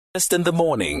Just in the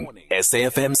morning,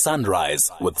 SAFM Sunrise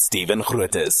with Stephen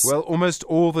Grootes. Well, almost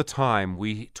all the time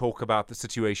we talk about the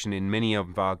situation in many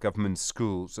of our government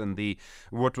schools, and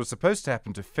what was supposed to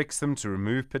happen to fix them, to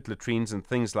remove pit latrines and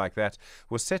things like that,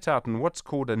 was set out in what's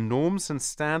called a Norms and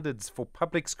Standards for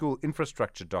Public School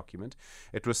Infrastructure document.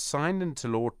 It was signed into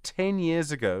law 10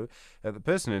 years ago. The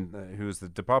person who was the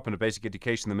Department of Basic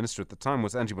Education, the minister at the time,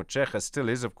 was Angie Motshekga, still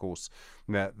is, of course,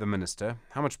 the minister.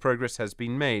 How much progress has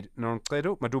been made?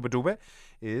 Noncedo, Madubedube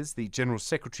is the General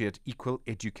Secretary at Equal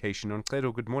Education.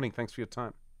 Noncedo, good morning. Thanks for your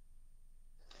time.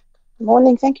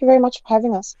 Morning. Thank you very much for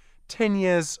having us. 10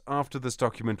 years after this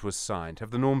document was signed, have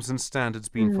the norms and standards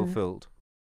been fulfilled?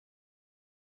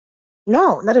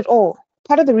 No, not at all.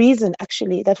 Part of the reason,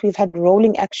 actually, that we've had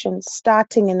rolling actions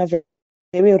starting in a very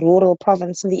rural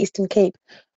province in the Eastern Cape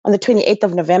on the 28th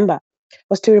of November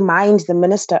was to remind the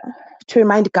minister, to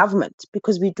remind government,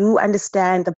 because we do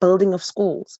understand the building of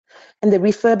schools and the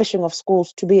refurbishing of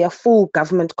schools to be a full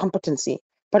government competency,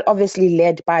 but obviously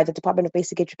led by the Department of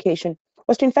Basic Education,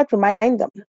 was to in fact remind them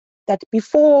that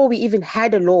before we even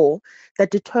had a law that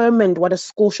determined what a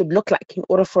school should look like in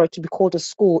order for it to be called a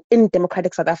school in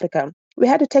democratic South Africa, we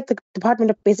had to take the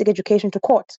Department of Basic Education to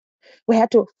court. We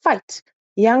had to fight.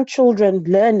 Young children,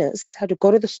 learners, had to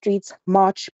go to the streets,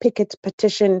 march, picket,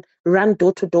 petition, run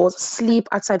door to door, sleep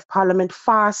outside Parliament,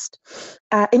 fast,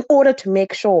 in order to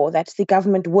make sure that the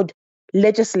government would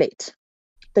legislate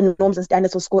the norms and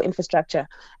standards for school infrastructure.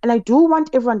 And I do want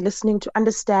everyone listening to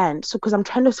understand, because I'm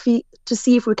trying to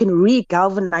see if we can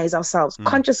re-galvanize ourselves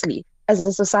consciously as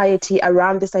a society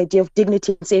around this idea of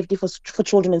dignity and safety for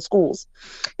children in schools,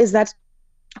 is that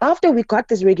after we got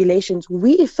these regulations,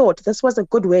 we thought this was a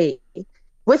good way,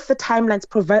 with the timelines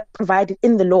provided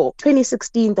in the law,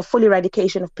 2016, the full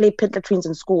eradication of play pit latrines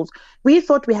in schools, we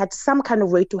thought we had some kind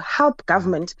of way to help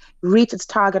government reach its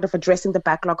target of addressing the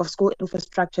backlog of school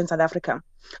infrastructure in South Africa.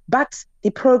 But the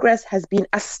progress has been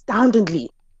astoundingly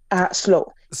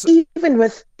slow. Even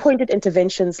with pointed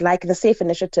interventions like the SAFE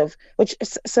initiative, which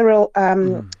Cyril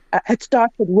had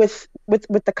started with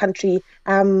the country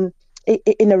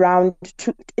in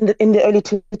the early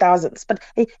 2000s, but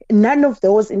none of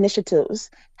those initiatives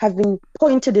have been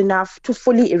pointed enough to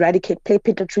fully eradicate play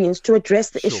pit latrines, to address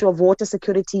the issue of water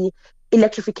security,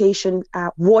 electrification,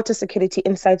 water security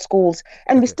inside schools.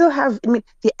 And we still have,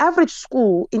 the average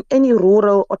school in any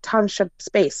rural or township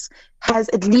space has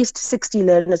at least 60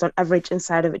 learners on average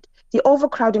inside of it. The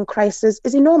overcrowding crisis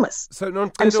is enormous.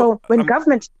 And so when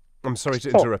government... I'm sorry to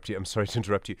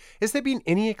interrupt you. Has there been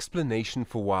any explanation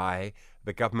for why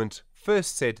the government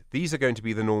first said these are going to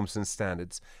be the norms and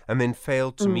standards and then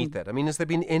failed to meet that? I mean, has there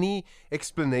been any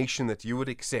explanation that you would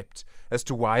accept as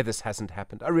to why this hasn't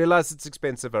happened? I realize it's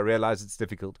expensive. I realize it's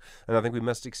difficult. And I think we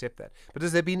must accept that. But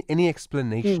has there been any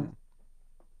explanation?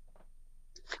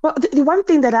 Well, the one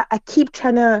thing that I keep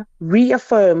trying to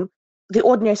reaffirm the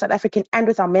ordinary South African and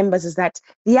with our members is that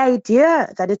the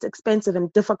idea that it's expensive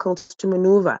and difficult to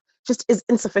maneuver just is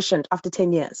insufficient after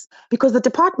 10 years. Because the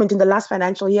department in the last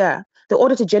financial year, the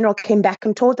Auditor General came back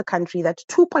and told the country that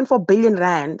 2.4 billion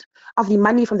rand of the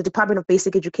money from the Department of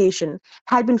Basic Education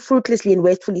had been fruitlessly and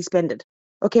wastefully spent.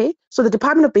 Okay? So the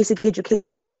Department of Basic Education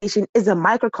is a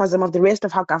microcosm of the rest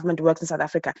of how government works in South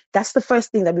Africa. That's the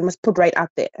first thing that we must put right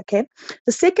out there, okay?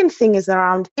 The second thing is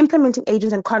around implementing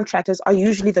agents and contractors are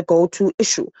usually the go-to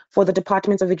issue for the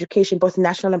departments of education, both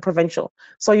national and provincial.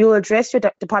 So you'll address your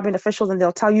department officials and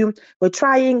they'll tell you, we're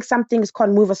trying, some things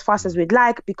can't move as fast as we'd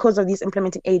like because of these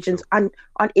implementing agents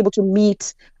unable to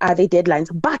meet their deadlines.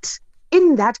 But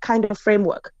in that kind of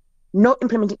framework, no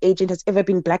implementing agent has ever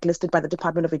been blacklisted by the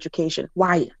Department of Education.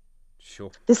 Why?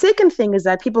 Sure. The second thing is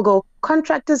that people go,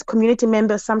 contractors, community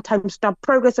members sometimes stop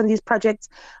progress on these projects.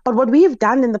 But what we have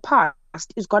done in the past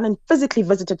is gone and physically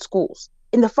visited schools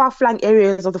in the far-flung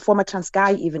areas of the former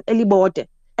Transkei, even Elibode.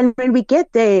 And when we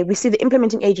get there, we see the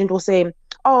implementing agent will say,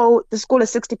 oh, the school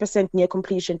is 60% near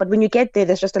completion. But when you get there,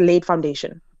 there's just a laid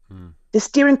foundation. The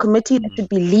steering committee that should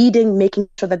be leading, making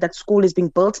sure that that school is being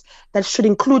built, that should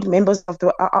include members of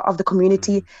the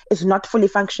community, is not fully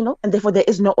functional, and therefore there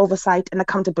is no oversight and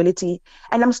accountability.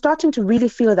 And I'm starting to really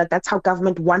feel that that's how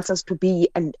government wants us to be,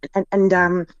 and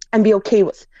be okay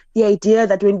with the idea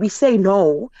that when we say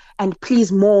no and please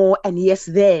more and yes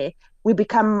there, we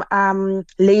become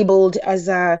labeled as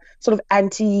a sort of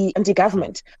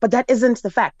anti-government. But that isn't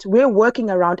the fact. We're working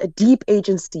around a deep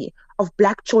agency of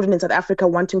Black children in South Africa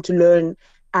wanting to learn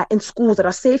in schools that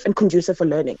are safe and conducive for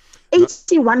learning.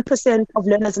 81% of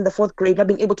learners in the fourth grade not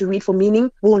being able to read for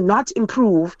meaning will not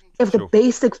improve if the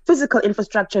basic physical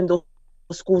infrastructure in those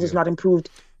schools is not improved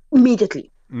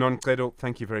immediately. Noncedo,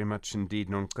 thank you very much indeed.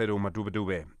 Noncedo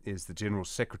Madubedube is the General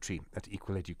Secretary at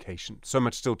Equal Education. So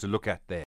much still to look at there.